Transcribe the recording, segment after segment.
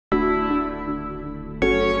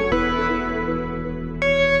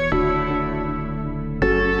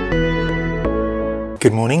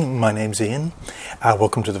Good morning, my name's Ian.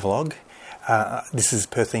 Welcome to the vlog. This is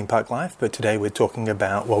Perth Theme Park Life, but today we're talking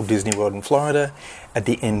about Walt Disney World in Florida at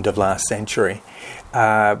the end of last century.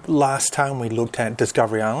 Last time we looked at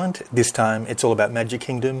Discovery Island. This time it's all about Magic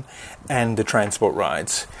Kingdom and the transport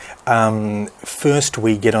rides. First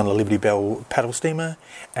we get on the Liberty Belle paddle steamer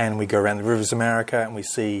and we go around the Rivers of America and we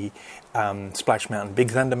see Splash Mountain,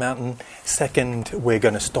 Big Thunder Mountain. Second, we're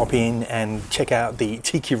going to stop in and check out the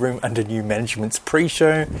Tiki Room under new management's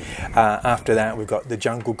pre-show. After that, we've got the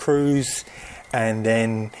Jungle Cruise, and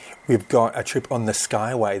then we've got a trip on the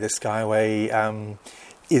Skyway. The Skyway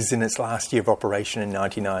is in its last year of operation in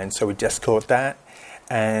 '99, so we just caught that.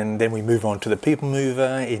 And then we move on to the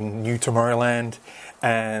PeopleMover in New Tomorrowland.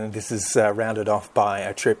 And this is rounded off by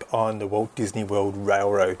a trip on the Walt Disney World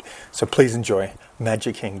Railroad. So please enjoy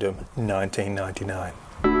Magic Kingdom 1999.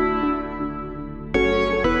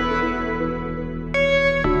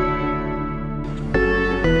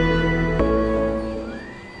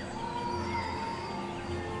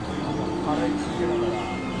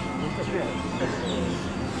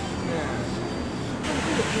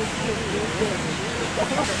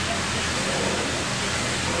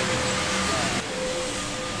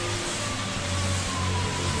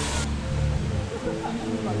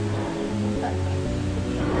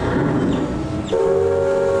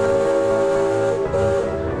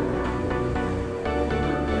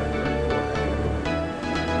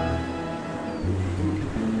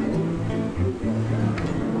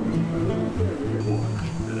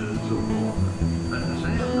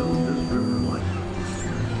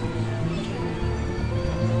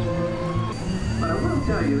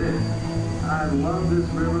 Tell you this, I love this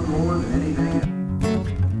river more than anything else.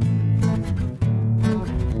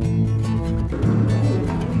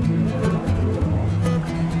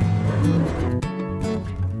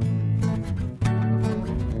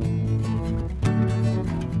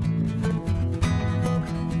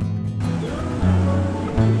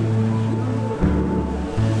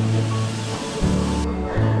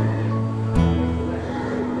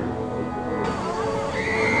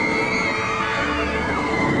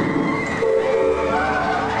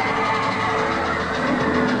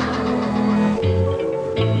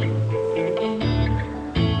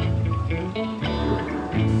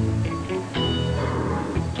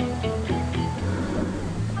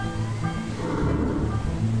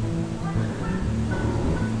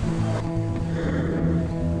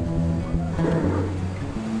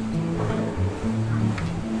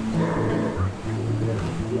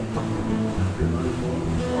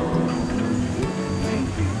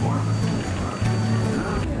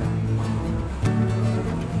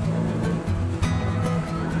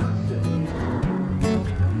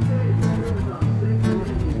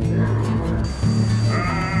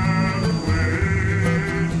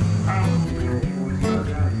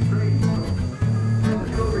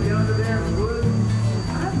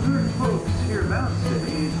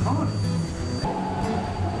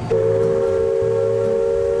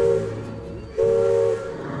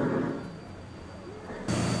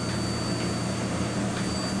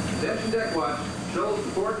 Deck watch, shoals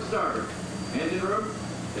to port and starboard. Engine room,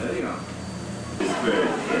 steady on.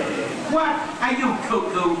 What? Are you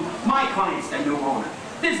cuckoo? My client's the new owner.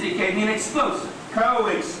 Disney gave me an exclusive.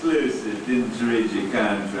 Co-exclusive, didn't read your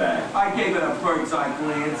contract. I gave it a bird's eye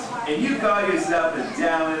glance. And you call yourself a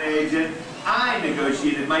talent agent? I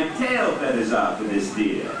negotiated my tail feathers off for this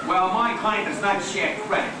deal. Well, my client does not share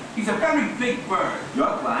credit. He's a very big bird.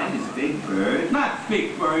 Your client is Big Bird? Not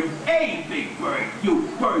Big Bird, a big bird, you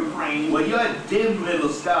bird brain. Well, your dim little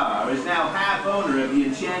star is now half owner of the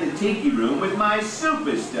Enchanted Tiki Room with my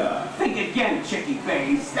superstar. Think again, chickie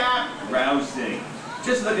face. Stop grousing.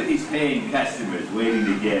 Just look at these paying customers waiting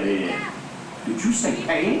to get in. Did you say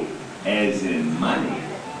paying? As in money.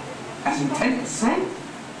 As in 10%?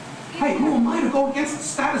 Hey, who am I to go against the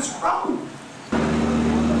status quo?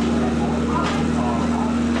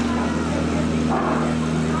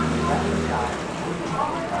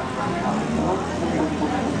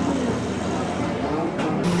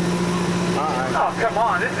 Oh, come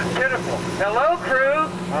on, this is pitiful. Hello, crew.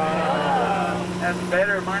 That's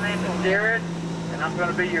better. My name is Jared, and I'm going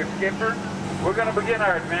to be your skipper. We're going to begin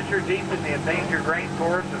our adventure deep in the endangered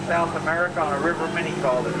rainforest of South America on a river many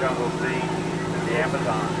call the Jungle Sea, the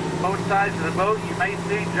Amazon. Both sides of the boat, you may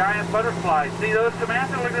see giant butterflies. See those,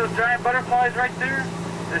 Samantha? Look at those giant butterflies right there.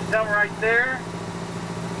 There's some right there.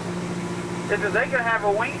 They can have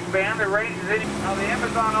a wingspan that ranges any... Now, the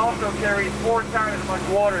Amazon also carries 4 times as much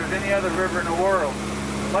water as any other river in the world.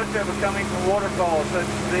 Much of it coming from waterfalls such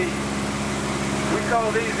as these. We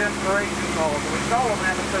call these inspiration calls. We call them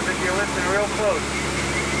that because if you listen real close,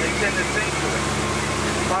 they tend to sing to it.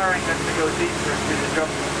 inspiring us to go deeper into the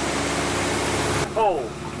jungle. Oh,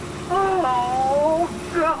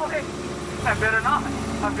 golly. I better not.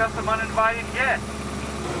 I've got some uninvited guests.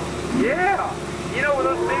 Yeah. You know, with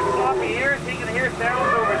those big floppy ears, he can hear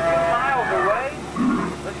sounds over 2 miles away.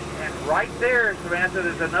 And right there, Samantha,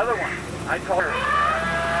 there's another one. I told her.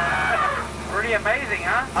 Pretty amazing,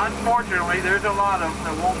 huh? Unfortunately, there's a lot of them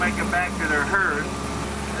that won't make it back to their herd.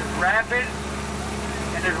 There's rapids,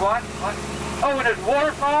 and there's what? Oh, and there's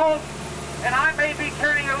waterfalls, and I may be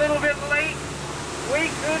turning a little bit late.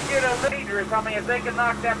 We could get a leader or something if they could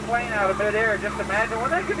knock that plane out of midair. Just imagine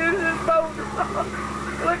what they could do to this boat.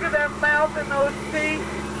 Look at that mouth and those teeth.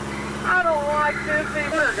 I don't like this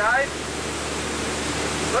either, guys.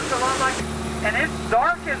 Looks a lot like, and it's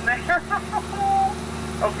dark in there.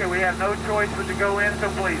 Okay, we have no choice but to go in, so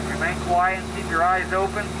please remain quiet and keep your eyes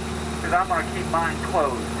open, because I'm going to keep mine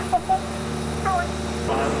closed.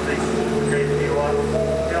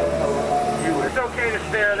 It's okay to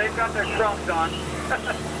stare. They've got their trunks on.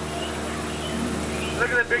 Look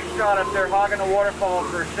at the big shot up there hogging the waterfall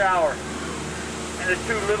for a shower. And the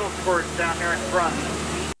 2 little squirts down here in front.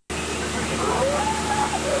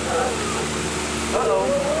 Uh-oh.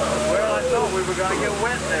 Well, I thought we were going to get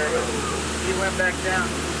wet there, but he went back down.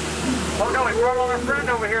 Oh, no, we brought on our friend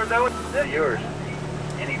over here, though. This is yours.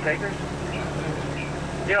 Any takers?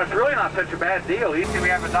 You know, it's really not such a bad deal. You see, we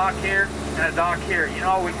have a dock here and a dock here. You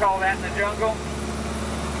know what we call that in the jungle?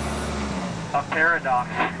 A paradox.